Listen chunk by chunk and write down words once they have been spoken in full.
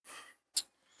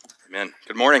Amen.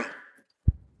 Good morning.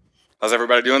 How's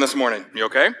everybody doing this morning? You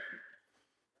okay?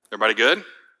 Everybody good?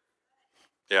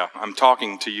 Yeah, I'm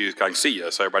talking to you. I can see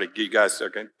you. So everybody, you guys,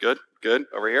 okay? Good? Good?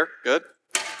 Over here? Good?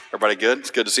 Everybody good?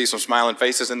 It's good to see some smiling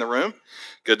faces in the room.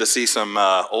 Good to see some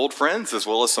old friends as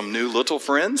well as some new little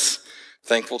friends.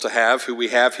 Thankful to have who we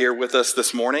have here with us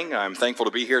this morning. I'm thankful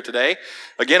to be here today.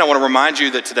 Again, I want to remind you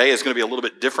that today is going to be a little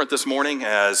bit different this morning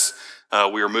as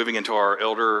we are moving into our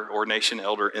elder ordination,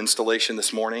 elder installation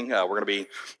this morning. We're going to be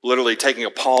literally taking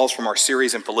a pause from our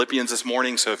series in Philippians this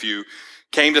morning. So if you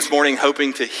came this morning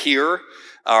hoping to hear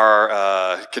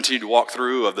our continued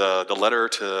walkthrough of the letter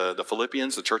to the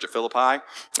Philippians, the church at Philippi.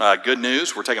 Good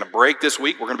news, we're taking a break this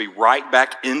week. We're going to be right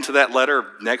back into that letter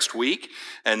next week,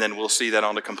 and then we'll see that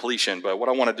on to completion. But what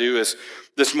I want to do is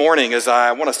this morning is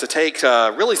I want us to take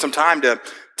really some time to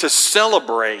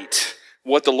celebrate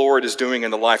what the Lord is doing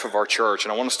in the life of our church.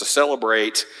 And I want us to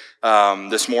celebrate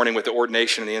this morning with the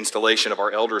ordination and the installation of our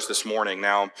elders this morning.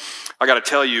 Now, I got to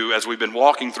tell you, as we've been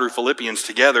walking through Philippians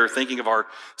together, thinking of our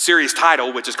series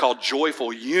title, which is called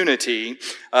Joyful Unity,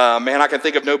 man, I can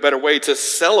think of no better way to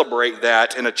celebrate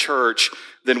that in a church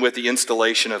than with the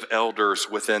installation of elders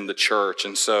within the church.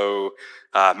 And so,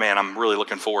 man, I'm really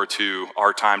looking forward to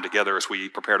our time together as we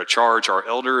prepare to charge our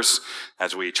elders,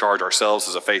 as we charge ourselves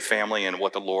as a faith family, and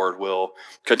what the Lord will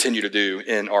continue to do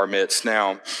in our midst.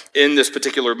 Now, in this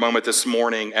particular moment this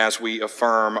morning, as we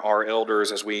affirm our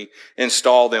elders, as we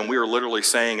install them, we are literally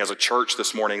saying as a church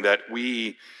this morning that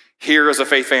we here as a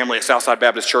faith family at Southside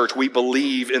Baptist Church, we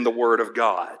believe in the Word of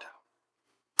God.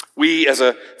 We as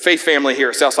a faith family here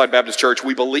at Southside Baptist Church,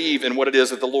 we believe in what it is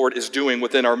that the Lord is doing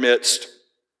within our midst.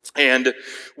 And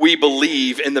we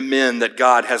believe in the men that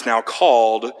God has now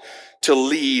called to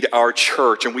lead our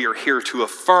church. And we are here to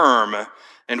affirm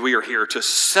and we are here to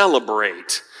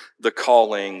celebrate the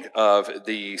calling of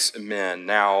these men.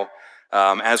 Now,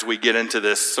 as we get into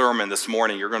this sermon this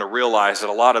morning, you're going to realize that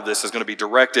a lot of this is going to be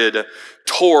directed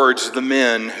towards the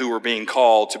men who are being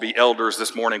called to be elders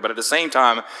this morning. But at the same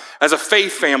time, as a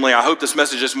faith family, I hope this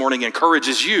message this morning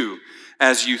encourages you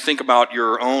as you think about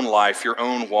your own life, your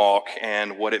own walk,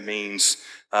 and what it means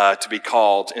to be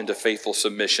called into faithful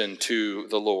submission to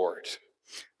the Lord.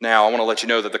 Now, I want to let you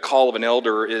know that the call of an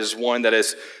elder is one that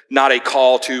is not a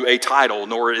call to a title,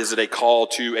 nor is it a call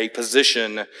to a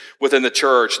position within the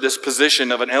church. This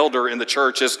position of an elder in the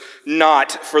church is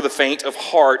not for the faint of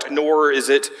heart, nor is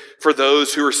it for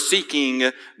those who are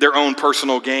seeking their own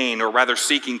personal gain, or rather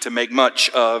seeking to make much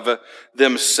of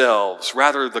themselves.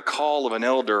 Rather, the call of an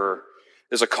elder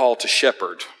is a call to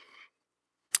shepherd.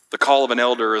 The call of an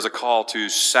elder is a call to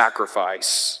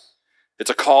sacrifice. It's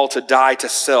a call to die to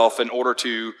self in order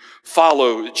to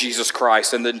follow Jesus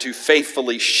Christ and then to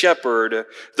faithfully shepherd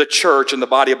the church and the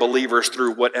body of believers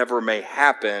through whatever may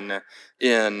happen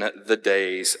in the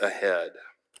days ahead.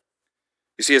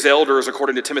 You see, as elders,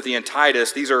 according to Timothy and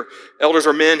Titus, elders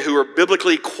are men who are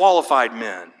biblically qualified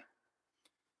men.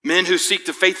 Men who seek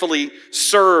to faithfully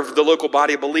serve the local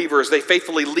body of believers. They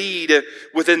faithfully lead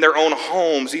within their own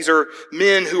homes. These are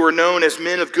men who are known as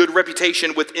men of good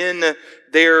reputation within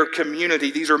their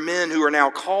community. These are men who are now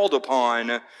called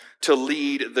upon to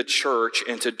lead the church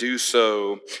and to do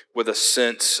so with a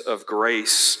sense of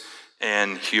grace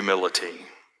and humility.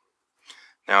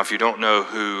 Now, if you don't know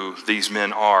who these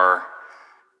men are,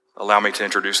 allow me to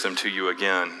introduce them to you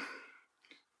again.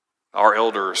 Our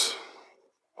elders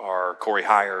are Corey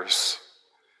Hires,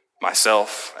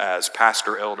 myself as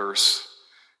pastor elders,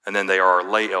 and then they are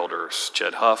lay elders,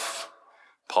 Jed Huff,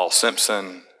 Paul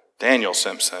Simpson, Daniel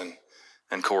Simpson,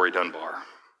 and Corey Dunbar.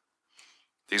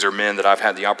 These are men that I've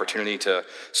had the opportunity to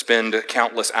spend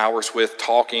countless hours with,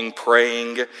 talking,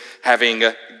 praying, having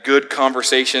a good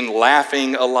conversation,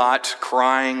 laughing a lot,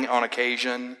 crying on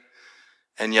occasion,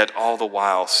 and yet all the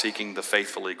while seeking to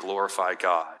faithfully glorify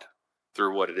God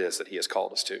through what it is that He has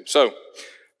called us to. So,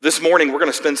 this morning, we're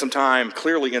going to spend some time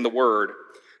clearly in the Word,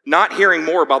 not hearing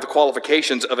more about the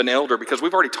qualifications of an elder because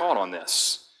we've already taught on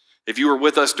this. If you were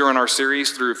with us during our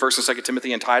series through 1 and 2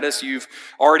 Timothy and Titus, you've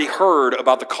already heard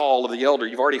about the call of the elder.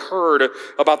 You've already heard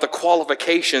about the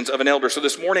qualifications of an elder. So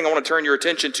this morning, I want to turn your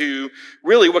attention to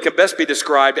really what can best be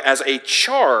described as a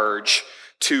charge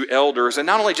to elders, and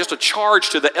not only just a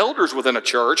charge to the elders within a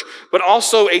church, but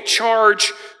also a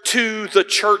charge to the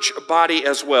church body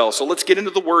as well. So let's get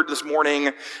into the Word this morning,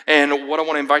 and what I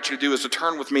want to invite you to do is to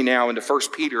turn with me now into 1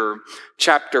 Peter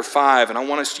chapter 5, and I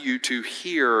want you to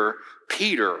hear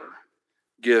Peter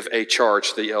give a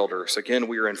charge to the elders. Again,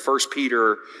 we are in 1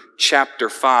 Peter chapter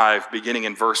 5, beginning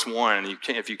in verse 1, and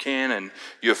if you can, and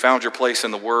you have found your place in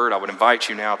the Word, I would invite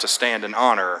you now to stand in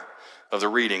honor of the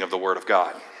reading of the Word of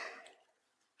God.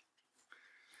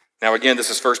 Now again, this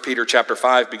is 1 Peter chapter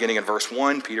 5, beginning in verse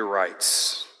 1. Peter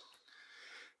writes,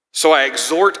 "So I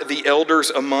exhort the elders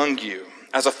among you,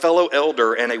 as a fellow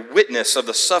elder and a witness of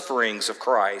the sufferings of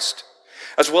Christ,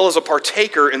 as well as a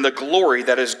partaker in the glory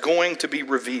that is going to be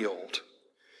revealed.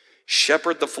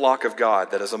 Shepherd the flock of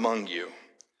God that is among you,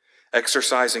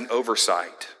 exercising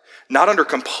oversight, not under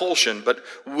compulsion, but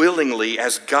willingly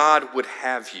as God would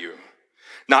have you,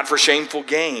 not for shameful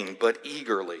gain, but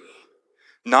eagerly,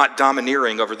 not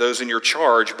domineering over those in your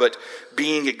charge, but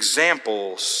being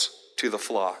examples to the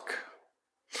flock.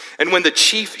 And when the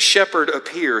chief shepherd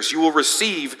appears, you will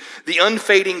receive the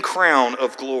unfading crown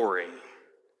of glory.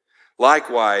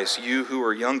 Likewise, you who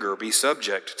are younger, be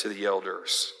subject to the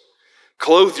elders.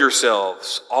 Clothe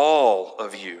yourselves, all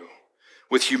of you,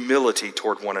 with humility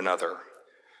toward one another.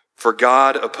 For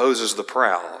God opposes the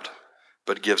proud,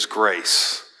 but gives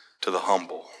grace to the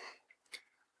humble."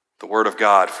 The word of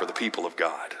God for the people of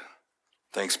God.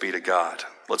 Thanks be to God.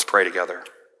 Let's pray together.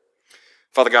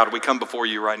 Father God, we come before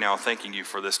you right now thanking you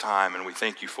for this time, and we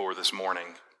thank you for this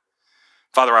morning.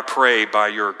 Father, I pray by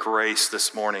your grace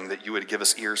this morning that you would give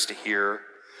us ears to hear,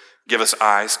 give us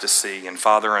eyes to see, and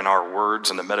Father, in our words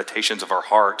and the meditations of our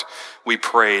heart, we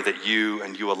pray that you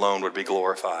and you alone would be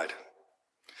glorified.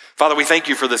 Father, we thank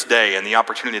you for this day and the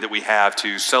opportunity that we have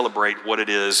to celebrate what it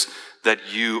is that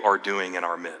you are doing in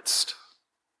our midst.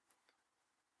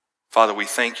 Father, we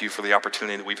thank you for the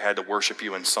opportunity that we've had to worship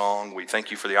you in song. We thank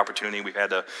you for the opportunity we've had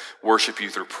to worship you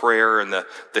through prayer and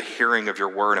the hearing of your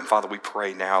word. And Father, we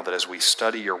pray now that as we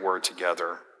study your word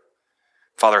together,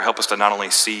 Father, help us to not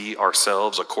only see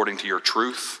ourselves according to your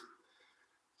truth,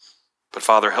 but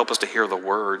Father, help us to hear the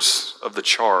words of the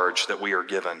charge that we are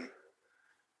given,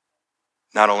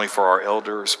 not only for our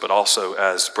elders, but also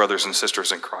as brothers and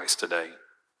sisters in Christ today.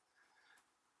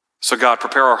 So God,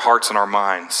 prepare our hearts and our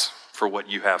minds for what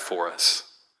you have for us.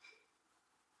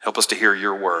 Help us to hear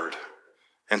your word,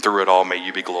 and through it all may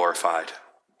you be glorified.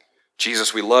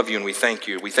 Jesus, we love you and we thank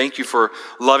you. We thank you for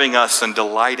loving us and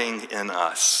delighting in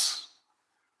us.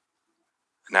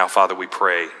 Now, Father, we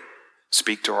pray,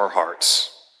 speak to our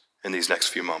hearts in these next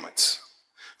few moments.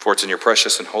 For it's in your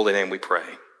precious and holy name we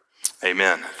pray.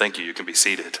 Amen. Thank you. You can be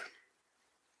seated.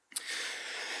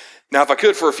 Now, if I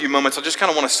could for a few moments, I just kind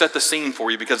of want to set the scene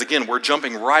for you because, again, we're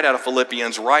jumping right out of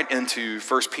Philippians right into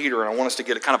 1 Peter, and I want us to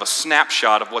get a kind of a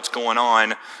snapshot of what's going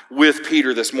on with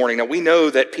Peter this morning. Now, we know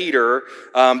that Peter,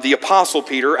 the Apostle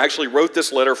Peter, actually wrote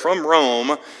this letter from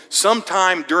Rome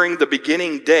sometime during the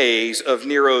beginning days of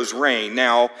Nero's reign.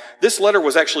 Now, this letter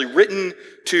was actually written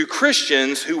to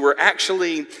Christians who were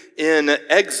actually in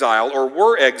exile or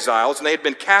were exiles, and they had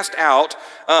been cast out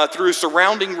through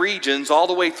surrounding regions all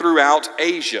the way throughout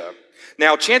Asia.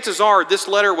 Now, chances are this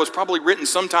letter was probably written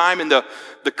sometime in the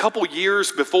couple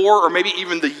years before, or maybe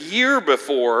even the year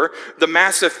before, the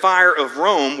massive fire of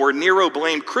Rome, where Nero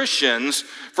blamed Christians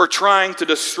for trying to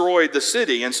destroy the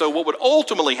city. And so what would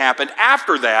ultimately happen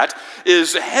after that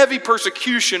is heavy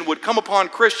persecution would come upon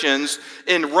Christians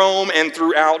in Rome and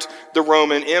throughout the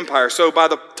Roman Empire. So by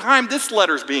the time this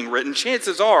letter is being written,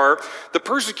 chances are the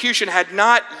persecution had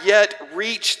not yet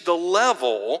reached the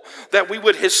level that we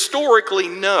would historically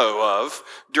know of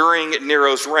during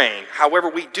Nero's reign. However,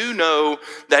 we do know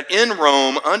that in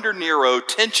Rome, under Nero,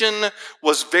 tension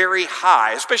was very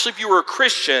high, especially if you were a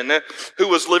Christian who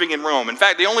was living in Rome. In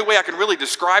fact, the only way I can really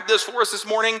describe this for us this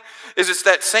morning is it's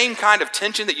that same kind of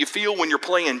tension that you feel when you're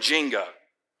playing Jenga.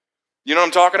 You know what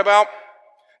I'm talking about?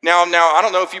 Now, I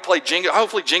don't know if you play Jenga.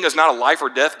 Hopefully Jenga's not a life or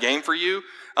death game for you.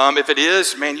 If it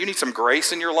is, man, you need some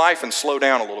grace in your life and slow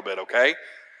down a little bit, okay?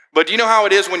 But do you know how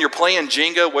it is when you're playing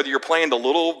Jenga, whether you're playing the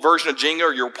little version of Jenga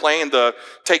or you're playing the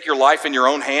take your life in your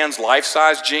own hands,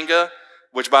 life-size Jenga,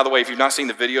 which, by the way, if you've not seen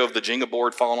the video of the Jenga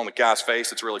board falling on the guy's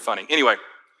face, it's really funny. Anyway,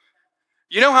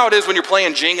 you know how it is when you're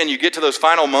playing Jenga and you get to those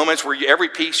final moments where every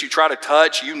piece you try to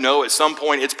touch, you know at some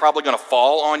point it's probably going to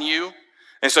fall on you,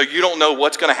 and so you don't know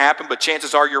what's going to happen, but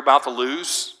chances are you're about to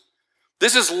lose?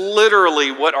 This is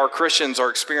literally what our Christians are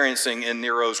experiencing in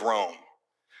Nero's Rome.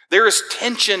 There is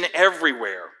tension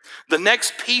everywhere. The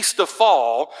next piece to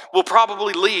fall will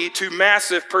probably lead to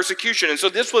massive persecution. And so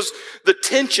this was the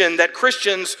tension that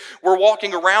Christians were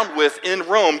walking around with in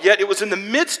Rome. Yet it was in the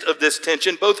midst of this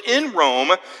tension, both in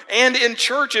Rome and in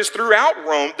churches throughout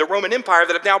Rome, the Roman Empire,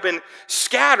 that have now been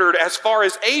scattered as far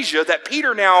as Asia, that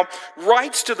Peter now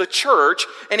writes to the church,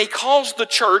 and he calls the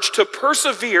church to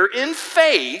persevere in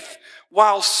faith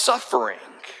while suffering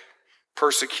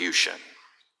persecution.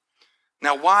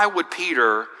 Now, why would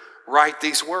Peter write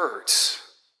these words?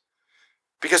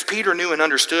 Because Peter knew and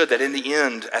understood that in the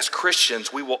end, as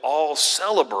Christians, we will all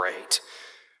celebrate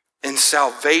in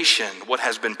salvation what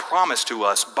has been promised to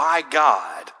us by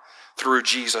God through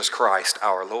Jesus Christ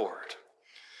our Lord.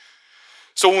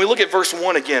 So when we look at verse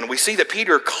 1 again, we see that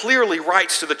Peter clearly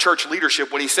writes to the church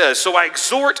leadership when he says, "So I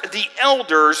exhort the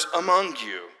elders among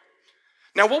you."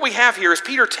 Now what we have here is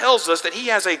Peter tells us that he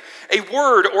has a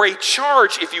word or a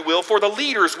charge, if you will, for the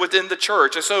leaders within the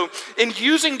church. And so in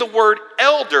using the word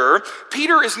elder,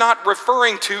 Peter is not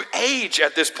referring to age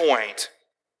at this point,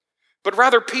 but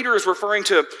rather Peter is referring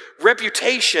to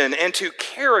reputation and to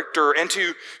character and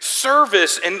to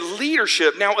service and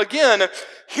leadership. Now again,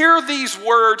 hear these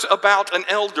words about an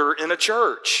elder in a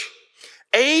church.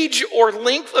 Age or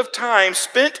length of time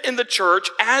spent in the church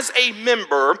as a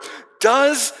member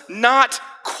does not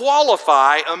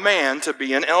qualify a man to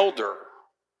be an elder.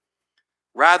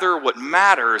 Rather, what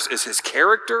matters is his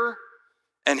character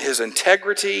and his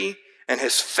integrity and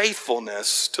his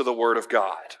faithfulness to the Word of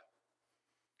God.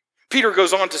 Peter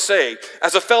goes on to say,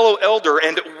 as a fellow elder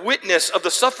and witness of the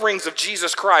sufferings of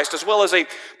Jesus Christ, as well as a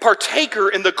partaker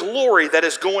in the glory that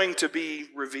is going to be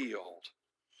revealed.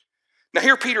 Now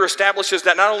here Peter establishes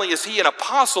that not only is he an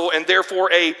apostle and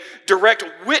therefore a direct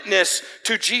witness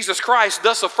to Jesus Christ,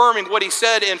 thus affirming what he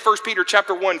said in 1 Peter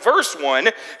chapter 1, verse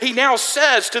 1, he now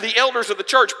says to the elders of the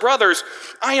church, "Brothers,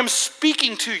 I am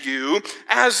speaking to you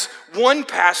as one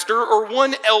pastor or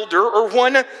one elder or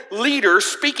one leader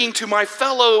speaking to my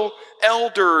fellow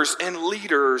elders and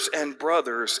leaders and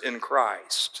brothers in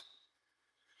Christ."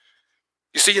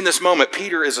 You see, in this moment,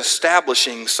 Peter is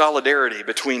establishing solidarity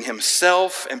between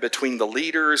himself and between the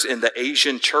leaders in the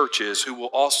Asian churches who will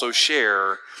also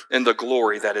share in the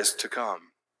glory that is to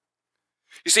come.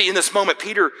 You see, in this moment,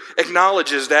 Peter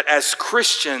acknowledges that as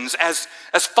Christians, as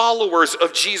followers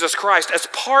of Jesus Christ, as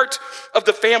part of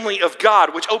the family of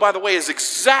God, which, oh, by the way, is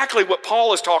exactly what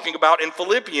Paul is talking about in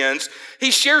Philippians,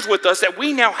 he shares with us that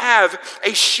we now have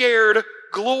a shared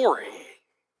glory.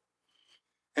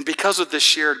 And because of this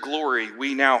shared glory,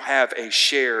 we now have a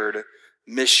shared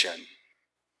mission.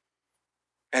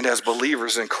 And as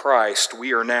believers in Christ,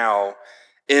 we are now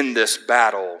in this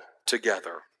battle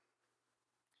together.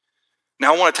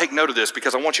 Now, I want to take note of this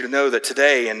because I want you to know that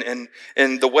today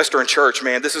in the Western church,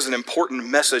 man, this is an important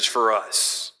message for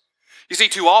us. You see,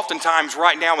 too oftentimes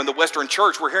right now in the Western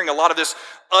church, we're hearing a lot of this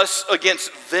us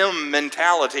against them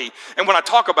mentality. And when I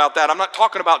talk about that, I'm not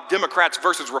talking about Democrats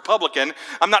versus Republican.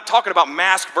 I'm not talking about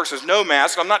mask versus no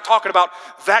mask. I'm not talking about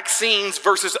vaccines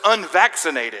versus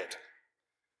unvaccinated.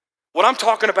 What I'm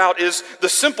talking about is the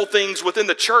simple things within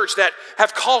the church that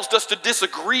have caused us to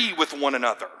disagree with one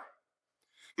another.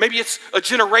 Maybe it's a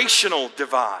generational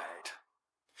divide.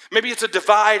 Maybe it's a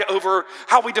divide over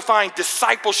how we define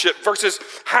discipleship versus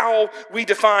how we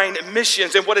define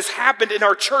missions. And what has happened in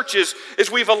our churches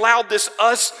is we've allowed this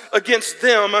us against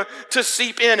them to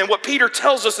seep in. And what Peter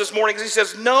tells us this morning is he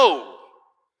says, no,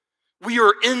 we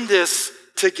are in this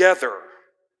together.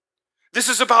 This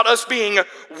is about us being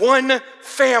one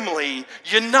family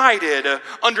united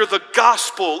under the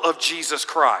gospel of Jesus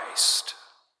Christ.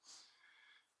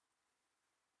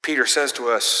 Peter says to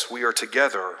us, we are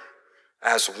together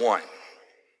as one.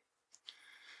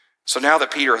 So now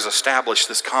that Peter has established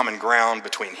this common ground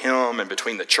between him and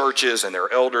between the churches and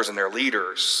their elders and their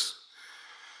leaders,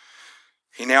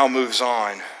 he now moves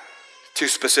on to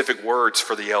specific words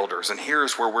for the elders. And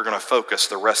here's where we're going to focus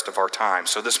the rest of our time.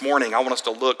 So this morning, I want us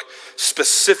to look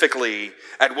specifically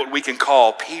at what we can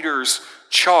call Peter's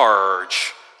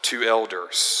charge to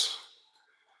elders.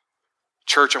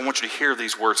 Church, I want you to hear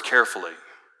these words carefully.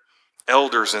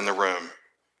 Elders in the room,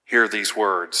 hear these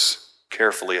words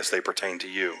carefully as they pertain to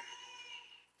you.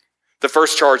 The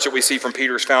first charge that we see from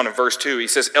Peter is found in verse 2. He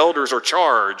says, elders are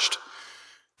charged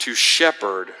to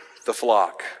shepherd the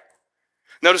flock.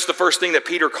 Notice the first thing that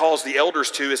Peter calls the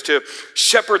elders to is to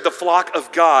shepherd the flock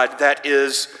of God that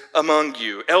is among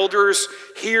you. Elders,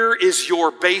 here is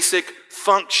your basic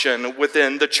function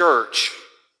within the church.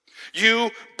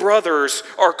 You, brothers,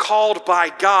 are called by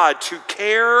God to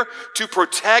care, to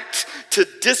protect, to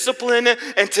discipline,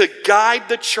 and to guide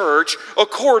the church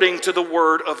according to the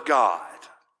word of God.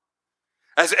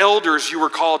 As elders, you were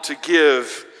called to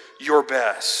give your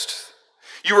best.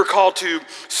 You were called to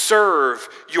serve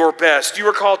your best. You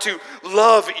were called to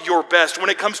love your best when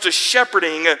it comes to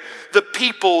shepherding the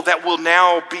people that will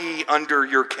now be under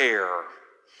your care.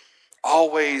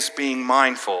 Always being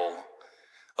mindful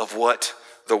of what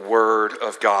the Word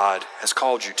of God has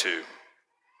called you to.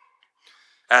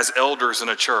 As elders in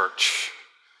a church,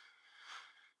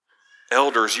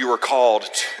 elders, you are called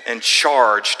and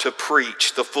charged to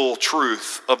preach the full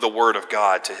truth of the Word of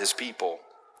God to His people.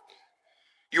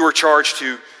 You are charged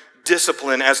to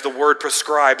discipline as the Word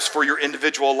prescribes for your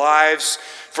individual lives,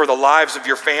 for the lives of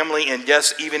your family, and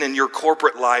yes, even in your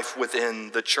corporate life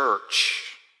within the church.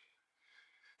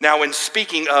 Now, in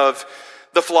speaking of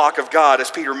the flock of God,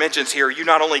 as Peter mentions here, you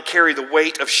not only carry the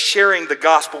weight of sharing the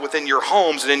gospel within your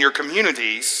homes and in your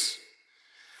communities,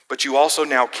 but you also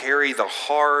now carry the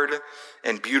hard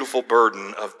and beautiful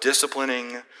burden of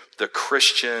disciplining the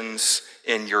Christians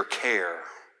in your care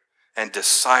and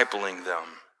discipling them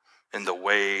in the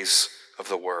ways of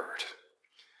the word.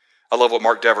 I love what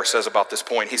Mark Dever says about this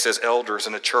point. He says elders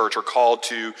in a church are called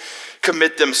to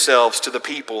commit themselves to the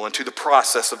people and to the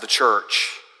process of the church.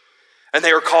 And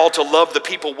they are called to love the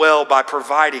people well by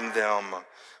providing them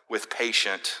with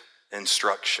patient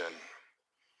instruction.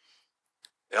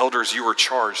 Elders, you were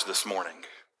charged this morning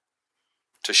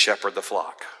to shepherd the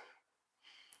flock.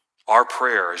 Our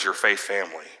prayer as your faith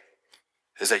family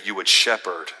is that you would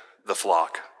shepherd the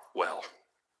flock well.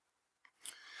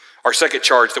 Our second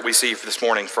charge that we see this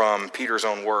morning from Peter's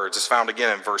own words is found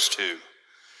again in verse 2.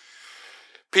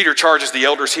 Peter charges the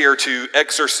elders here to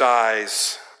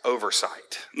exercise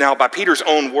oversight. Now, by Peter's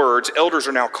own words, elders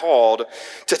are now called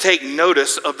to take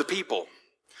notice of the people,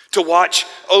 to watch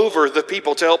over the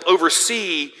people, to help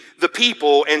oversee the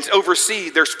people and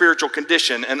oversee their spiritual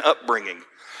condition and upbringing.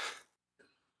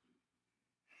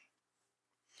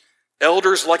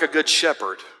 Elders, like a good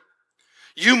shepherd,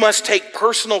 you must take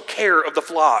personal care of the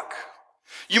flock.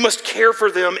 You must care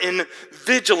for them in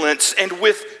vigilance and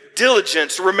with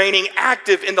diligence, remaining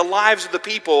active in the lives of the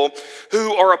people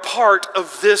who are a part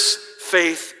of this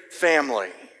faith family.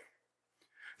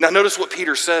 Now notice what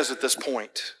Peter says at this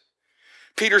point.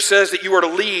 Peter says that you are to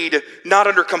lead not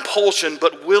under compulsion,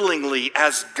 but willingly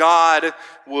as God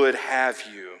would have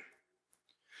you.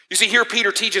 You see, here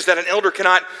Peter teaches that an elder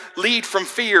cannot lead from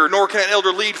fear, nor can an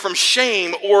elder lead from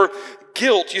shame or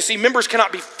guilt. You see, members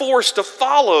cannot be forced to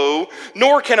follow,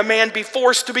 nor can a man be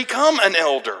forced to become an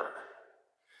elder.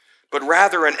 But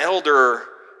rather, an elder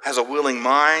has a willing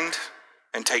mind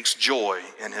and takes joy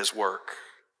in his work.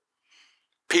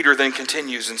 Peter then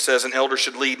continues and says an elder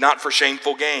should lead not for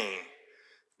shameful gain,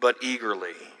 but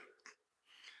eagerly.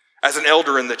 As an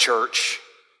elder in the church,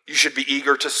 you should be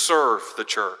eager to serve the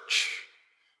church.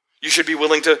 You should be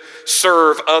willing to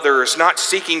serve others, not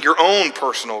seeking your own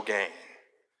personal gain.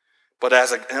 But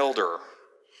as an elder,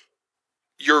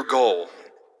 your goal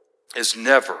is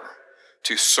never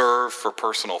to serve for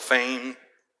personal fame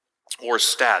or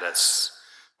status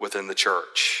within the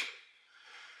church.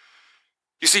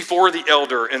 You see, for the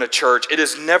elder in a church, it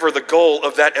is never the goal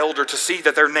of that elder to see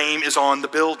that their name is on the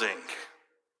building.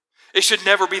 It should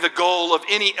never be the goal of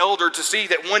any elder to see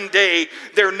that one day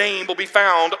their name will be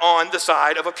found on the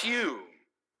side of a pew.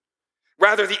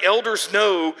 Rather, the elders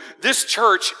know this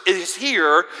church is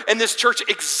here and this church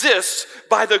exists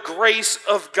by the grace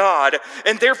of God.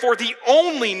 And therefore, the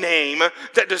only name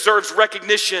that deserves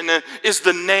recognition is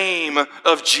the name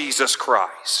of Jesus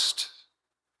Christ.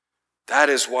 That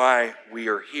is why we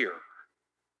are here.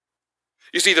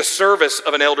 You see, the service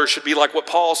of an elder should be like what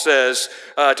Paul says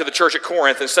to the church at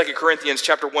Corinth in 2 Corinthians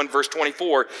chapter 1, verse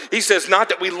 24. He says, not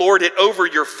that we lord it over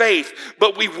your faith,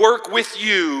 but we work with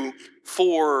you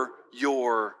for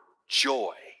your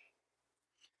joy.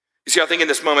 You see, I think in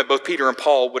this moment, both Peter and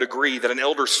Paul would agree that an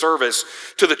elder's service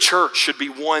to the church should be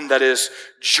one that is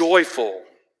joyful.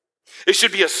 It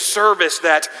should be a service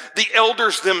that the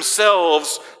elders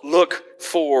themselves look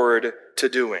forward to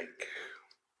doing.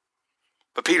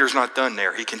 But Peter's not done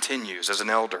there. He continues as an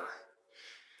elder.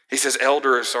 He says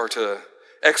elders are to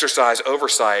exercise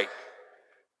oversight,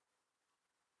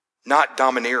 not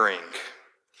domineering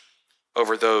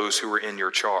over those who are in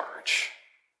your charge.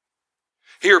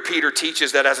 Here Peter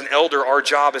teaches that as an elder, our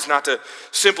job is not to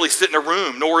simply sit in a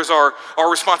room, nor is our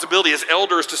responsibility as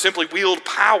elders to simply wield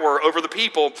power over the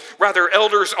people. Rather,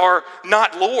 elders are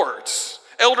not lords.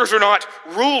 Elders are not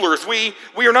rulers. We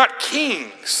are not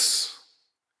kings.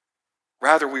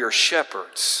 Rather, we are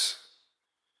shepherds.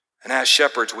 And as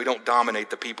shepherds, we don't dominate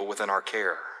the people within our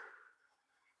care.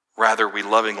 Rather, we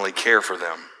lovingly care for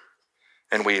them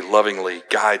and we lovingly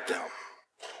guide them.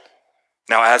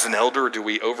 Now, as an elder, do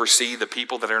we oversee the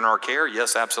people that are in our care?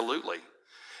 Yes, absolutely.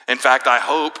 In fact, I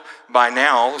hope by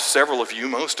now, several of you,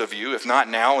 most of you, if not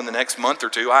now in the next month or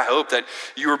two, I hope that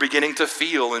you are beginning to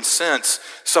feel and sense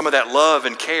some of that love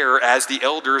and care as the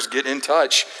elders get in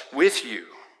touch with you.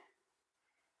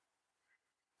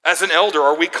 As an elder,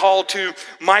 are we called to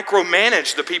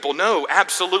micromanage the people? No,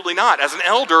 absolutely not. As an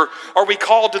elder, are we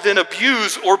called to then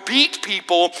abuse or beat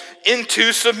people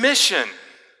into submission?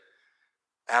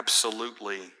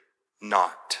 Absolutely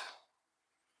not.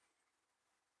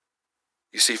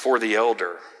 You see, for the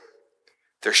elder,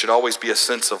 there should always be a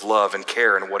sense of love and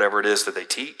care in whatever it is that they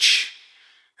teach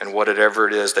and whatever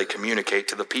it is they communicate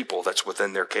to the people that's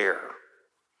within their care.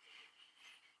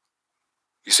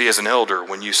 You see, as an elder,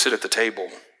 when you sit at the table,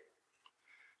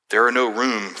 there are no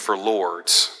room for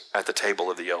lords at the table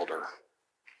of the elder.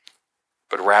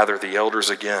 But rather, the elders,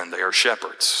 again, they are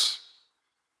shepherds.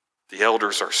 The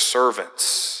elders are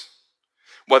servants.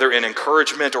 Whether in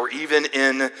encouragement or even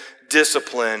in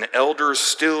discipline, elders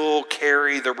still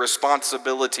carry the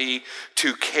responsibility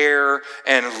to care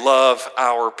and love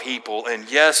our people. And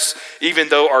yes, even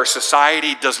though our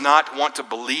society does not want to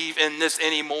believe in this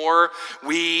anymore,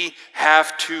 we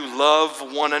have to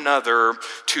love one another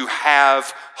to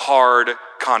have hard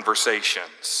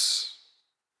conversations.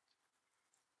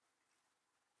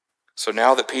 So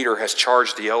now that Peter has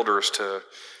charged the elders to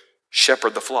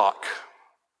shepherd the flock,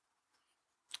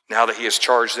 now that he has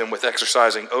charged them with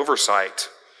exercising oversight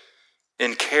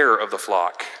in care of the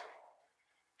flock,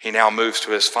 he now moves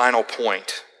to his final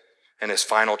point and his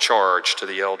final charge to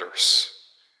the elders.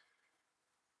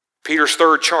 Peter's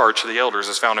third charge to the elders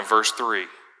is found in verse 3.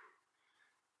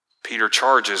 Peter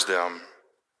charges them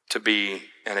to be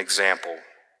an example.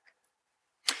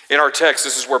 In our text,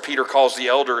 this is where Peter calls the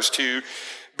elders to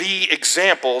be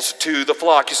examples to the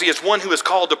flock. You see, as one who is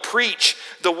called to preach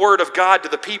the word of God to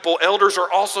the people, elders are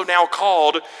also now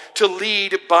called to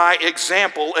lead by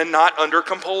example and not under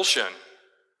compulsion.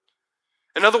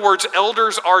 In other words,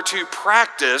 elders are to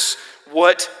practice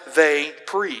what they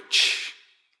preach.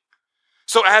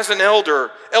 So as an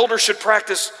elder, elders should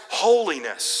practice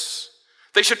holiness.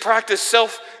 They should practice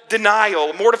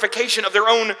self-denial, mortification of their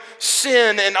own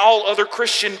sin, and all other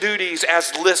Christian duties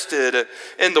as listed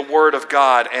in the Word of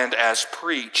God and as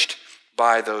preached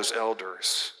by those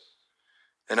elders.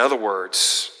 In other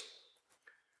words,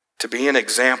 to be an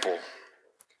example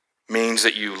means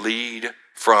that you lead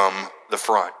from the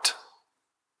front.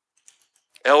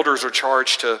 Elders are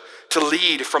charged to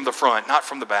lead from the front, not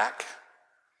from the back.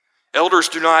 Elders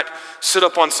do not sit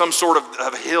up on some sort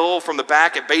of hill from the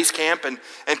back at base camp and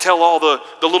tell all the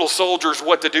little soldiers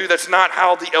what to do. That's not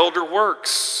how the elder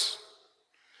works.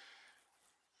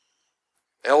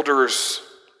 Elders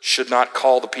should not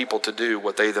call the people to do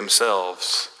what they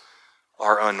themselves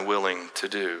are unwilling to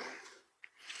do.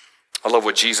 I love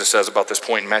what Jesus says about this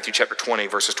point in Matthew chapter 20,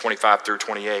 verses 25 through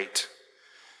 28.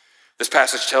 This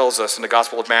passage tells us in the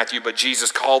Gospel of Matthew, "But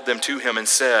Jesus called them to him and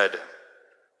said,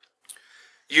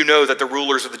 'You know that the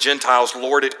rulers of the Gentiles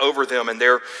lord it over them, and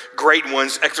their great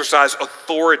ones exercise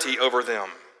authority over them.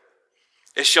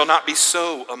 It shall not be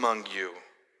so among you.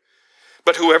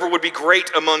 But whoever would be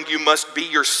great among you must be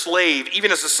your slave,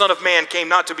 even as the Son of Man came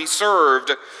not to be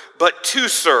served, but to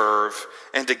serve,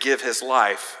 and to give his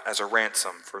life as a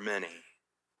ransom for many.'"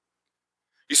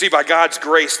 You see, by God's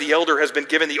grace, the elder has been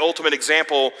given the ultimate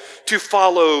example to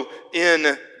follow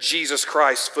in Jesus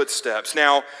Christ's footsteps.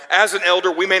 Now, as an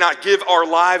elder, we may not give our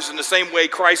lives in the same way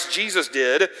Christ Jesus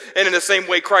did, and in the same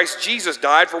way Christ Jesus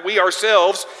died, for we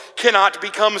ourselves cannot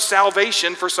become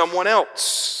salvation for someone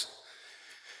else.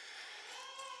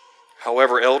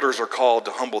 However, elders are called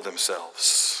to humble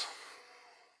themselves.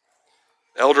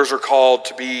 Elders are called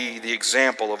to be the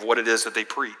example of what it is that they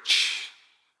preach.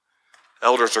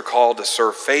 Elders are called to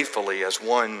serve faithfully as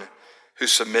one who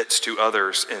submits to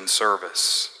others in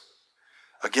service.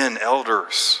 Again,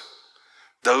 elders,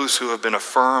 those who have been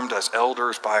affirmed as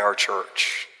elders by our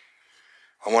church,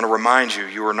 I want to remind you,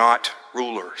 you are not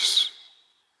rulers.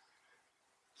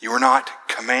 You are not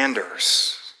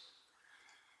commanders.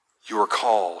 You are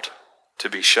called to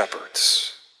be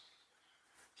shepherds.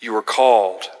 You are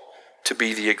called to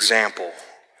be the example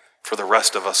for the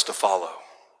rest of us to follow.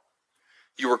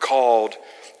 You are called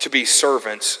to be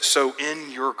servants, so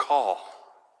in your call,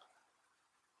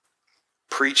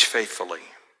 preach faithfully,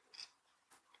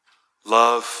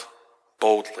 love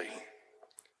boldly,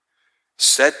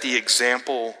 set the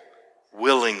example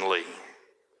willingly,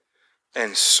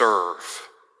 and serve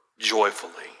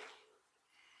joyfully.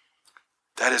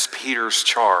 That is Peter's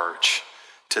charge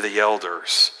to the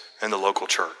elders in the local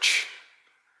church.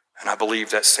 And I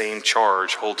believe that same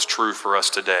charge holds true for us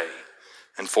today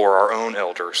and for our own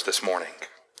elders this morning.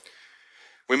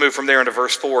 We move from there into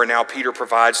verse 4, and now Peter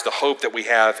provides the hope that we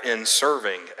have in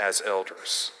serving as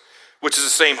elders, which is the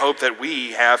same hope that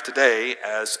we have today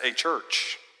as a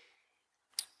church.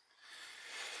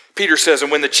 Peter says, "And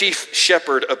when the chief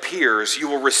shepherd appears, you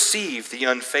will receive the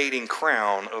unfading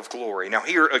crown of glory." Now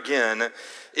here again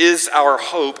is our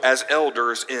hope as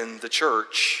elders in the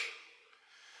church.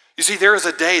 You see, there is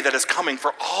a day that is coming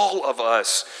for all of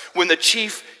us when the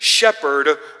chief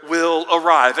shepherd will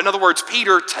arrive. In other words,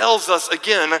 Peter tells us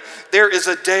again, there is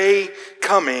a day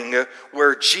coming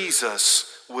where Jesus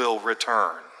will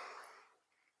return.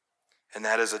 And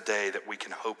that is a day that we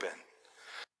can hope in.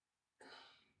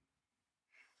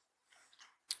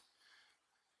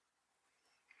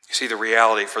 See, the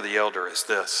reality for the elder is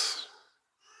this.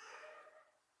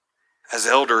 As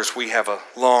elders, we have a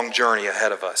long journey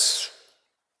ahead of us.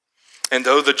 And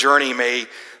though the journey may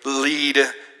lead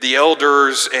the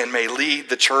elders and may lead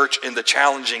the church in the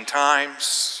challenging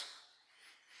times,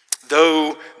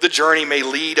 though the journey may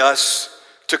lead us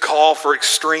to call for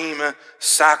extreme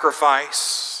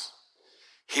sacrifice,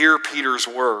 hear Peter's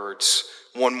words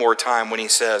one more time when he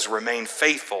says, remain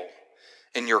faithful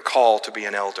in your call to be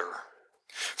an elder.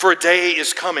 For a day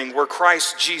is coming where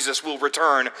Christ Jesus will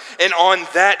return, and on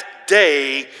that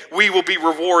day we will be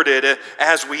rewarded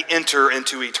as we enter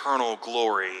into eternal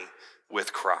glory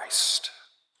with Christ.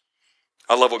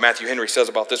 I love what Matthew Henry says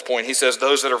about this point. He says,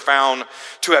 those that are found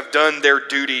to have done their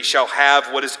duty shall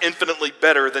have what is infinitely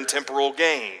better than temporal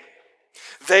gain.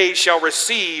 They shall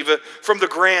receive from the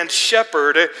grand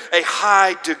shepherd a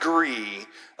high degree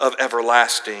of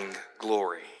everlasting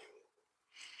glory.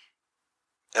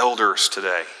 Elders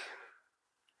today,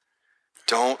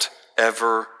 don't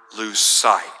ever lose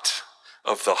sight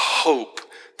of the hope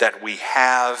that we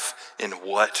have in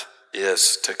what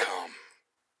is to come.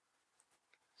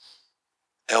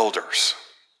 Elders,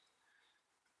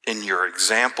 in your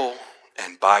example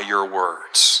and by your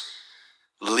words,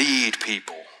 lead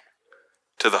people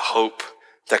to the hope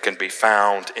that can be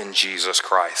found in Jesus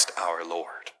Christ our Lord.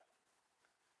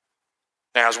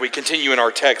 Now, as we continue in our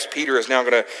text, Peter is now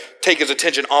going to take his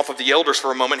attention off of the elders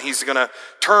for a moment. He's going to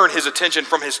turn his attention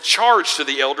from his charge to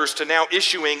the elders to now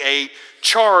issuing a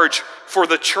charge for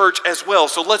the church as well.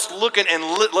 So let's look and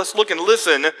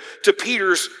listen to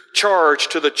Peter's charge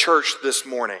to the church this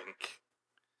morning.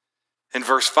 In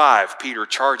verse 5, Peter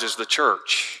charges the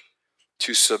church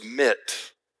to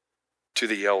submit to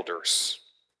the elders.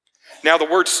 Now, the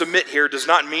word submit here does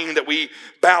not mean that we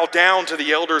bow down to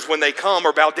the elders when they come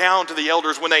or bow down to the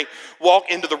elders when they walk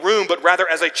into the room, but rather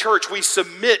as a church, we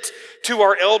submit to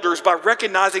our elders by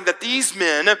recognizing that these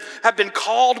men have been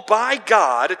called by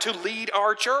God to lead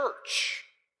our church.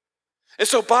 And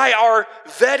so by our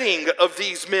vetting of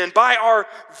these men, by our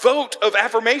vote of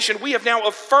affirmation, we have now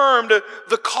affirmed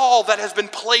the call that has been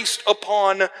placed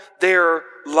upon their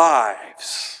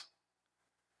lives.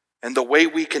 And the way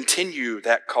we continue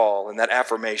that call and that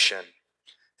affirmation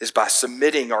is by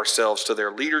submitting ourselves to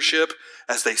their leadership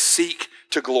as they seek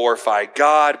to glorify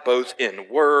God both in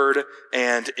word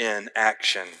and in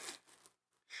action.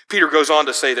 Peter goes on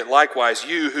to say that likewise,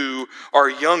 you who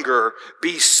are younger,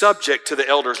 be subject to the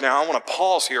elders. Now, I want to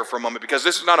pause here for a moment because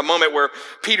this is not a moment where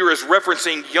Peter is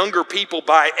referencing younger people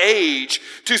by age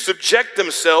to subject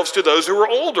themselves to those who are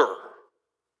older.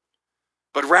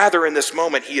 But rather in this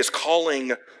moment, he is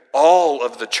calling all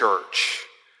of the church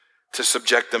to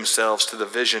subject themselves to the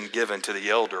vision given to the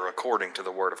elder according to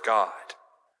the word of God.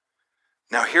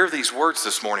 Now hear these words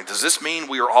this morning. Does this mean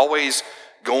we are always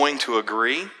going to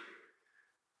agree?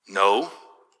 No.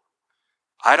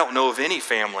 I don't know of any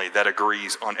family that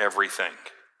agrees on everything.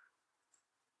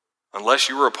 Unless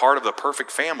you were a part of the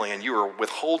perfect family and you are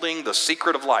withholding the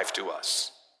secret of life to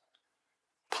us.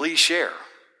 Please share.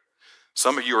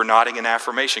 Some of you are nodding in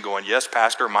affirmation going, yes,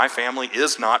 Pastor, my family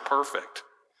is not perfect.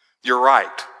 You're right.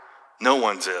 No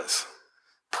one's is.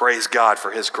 Praise God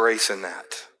for his grace in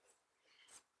that.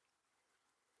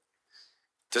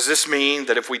 Does this mean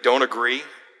that if we don't agree,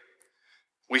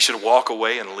 we should walk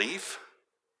away and leave?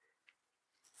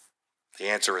 The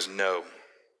answer is no.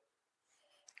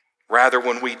 Rather,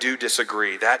 when we do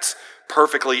disagree, that's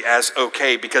perfectly as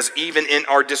okay, because even in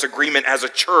our disagreement as a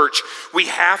church, we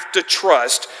have to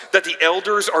trust that the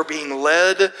elders are being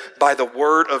led by the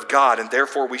word of God, and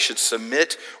therefore we should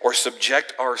submit or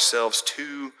subject ourselves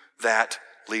to that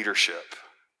leadership.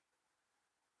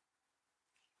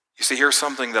 You see, here's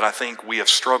something that I think we have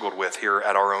struggled with here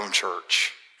at our own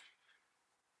church.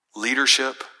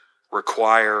 Leadership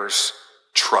requires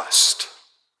trust.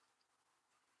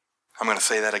 I'm going to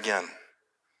say that again.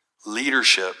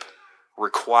 Leadership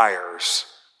requires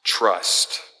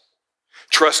trust.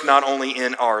 Trust not only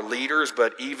in our leaders,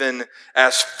 but even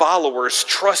as followers,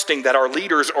 trusting that our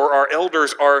leaders or our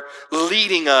elders are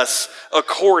leading us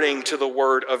according to the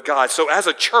word of God. So as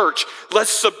a church, let's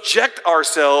subject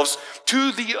ourselves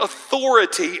to the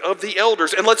authority of the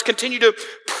elders, and let's continue to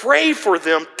pray for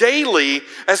them daily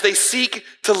as they seek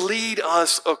to lead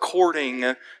us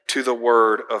according to the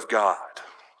word of God.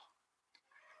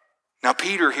 Now,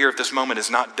 Peter here at this moment is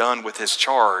not done with his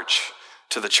charge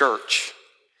to the church.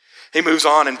 He moves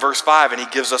on in verse 5 and he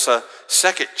gives us a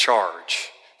second charge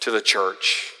to the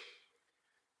church.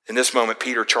 In this moment,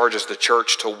 Peter charges the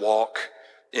church to walk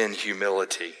in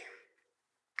humility.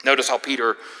 Notice how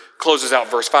Peter closes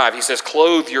out verse 5. He says,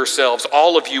 clothe yourselves,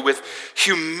 all of you, with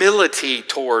humility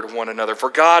toward one another. For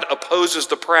God opposes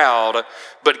the proud,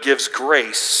 but gives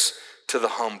grace to the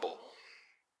humble.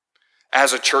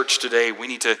 As a church today, we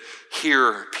need to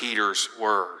hear Peter's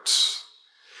words.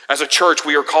 As a church,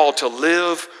 we are called to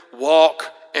live, walk,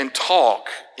 and talk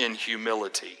in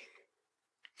humility.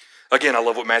 Again, I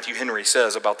love what Matthew Henry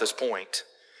says about this point.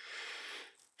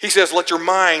 He says, let your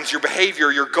minds, your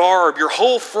behavior, your garb, your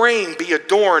whole frame be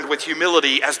adorned with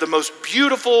humility as the most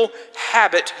beautiful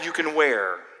habit you can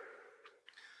wear.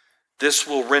 This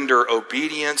will render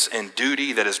obedience and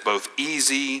duty that is both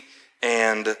easy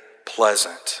and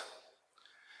pleasant.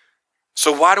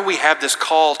 So why do we have this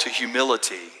call to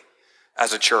humility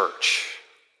as a church?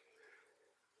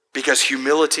 Because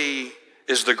humility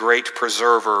is the great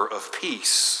preserver of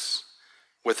peace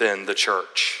within the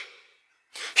church.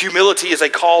 Humility is a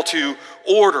call to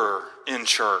order in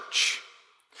church.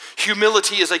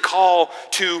 Humility is a call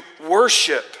to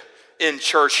worship in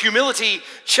church. Humility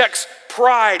checks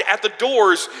pride at the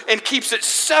doors and keeps it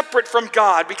separate from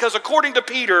God, because according to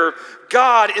Peter,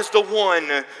 God is the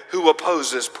one who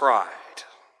opposes pride.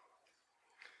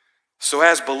 So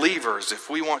as believers, if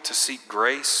we want to seek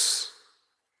grace,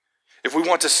 if we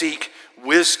want to seek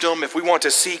wisdom, if we want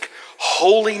to seek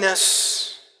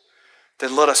holiness,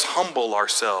 then let us humble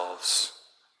ourselves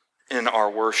in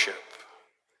our worship.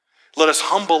 Let us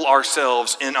humble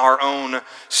ourselves in our own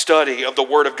study of the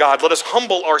Word of God. Let us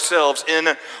humble ourselves in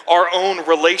our own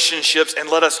relationships, and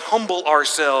let us humble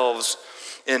ourselves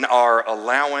in our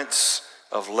allowance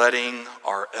of letting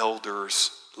our elders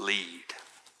lead.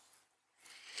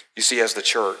 You see, as the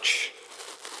church,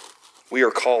 we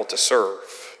are called to serve.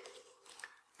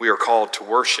 We are called to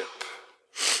worship.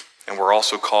 And we're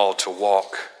also called to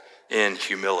walk in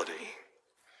humility.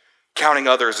 Counting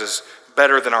others as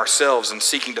better than ourselves and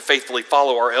seeking to faithfully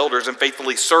follow our elders and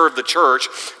faithfully serve the church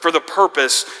for the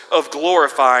purpose of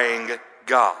glorifying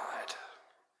God.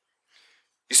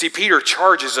 You see, Peter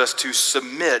charges us to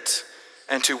submit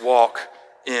and to walk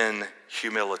in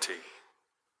humility.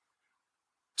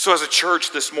 So as a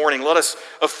church this morning, let us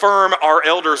affirm our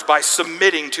elders by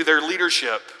submitting to their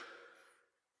leadership.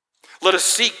 Let us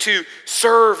seek to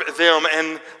serve them,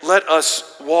 and let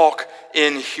us walk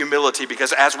in humility,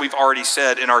 because as we've already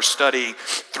said in our study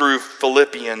through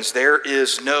Philippians, there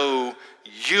is no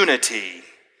unity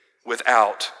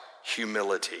without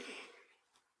humility.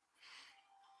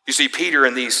 You see, Peter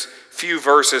in these few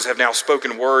verses have now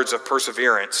spoken words of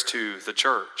perseverance to the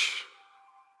church.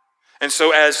 And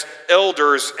so as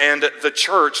elders and the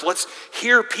church, let's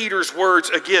hear Peter's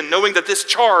words again, knowing that this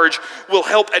charge will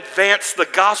help advance the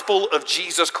gospel of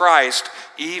Jesus Christ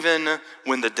even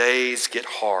when the days get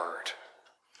hard.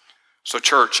 So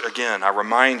church, again, I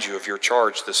remind you of your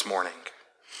charge this morning.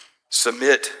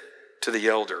 Submit to the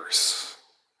elders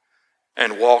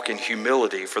and walk in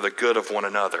humility for the good of one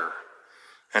another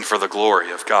and for the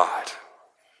glory of God.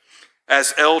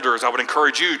 As elders, I would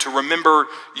encourage you to remember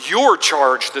your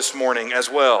charge this morning as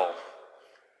well.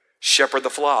 Shepherd the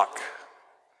flock,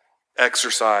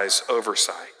 exercise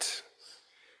oversight,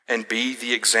 and be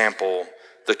the example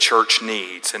the church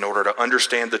needs in order to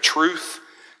understand the truth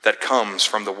that comes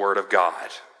from the Word of God.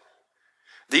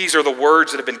 These are the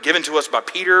words that have been given to us by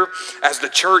Peter as the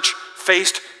church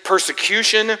faced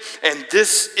persecution, and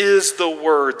this is the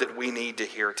word that we need to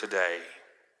hear today.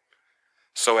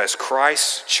 So as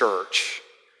Christ's church,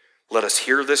 let us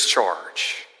hear this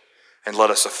charge and let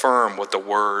us affirm what the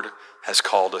Word has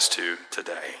called us to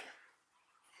today.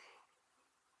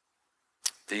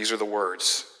 These are the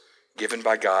words given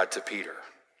by God to Peter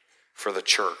for the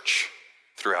church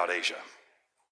throughout Asia.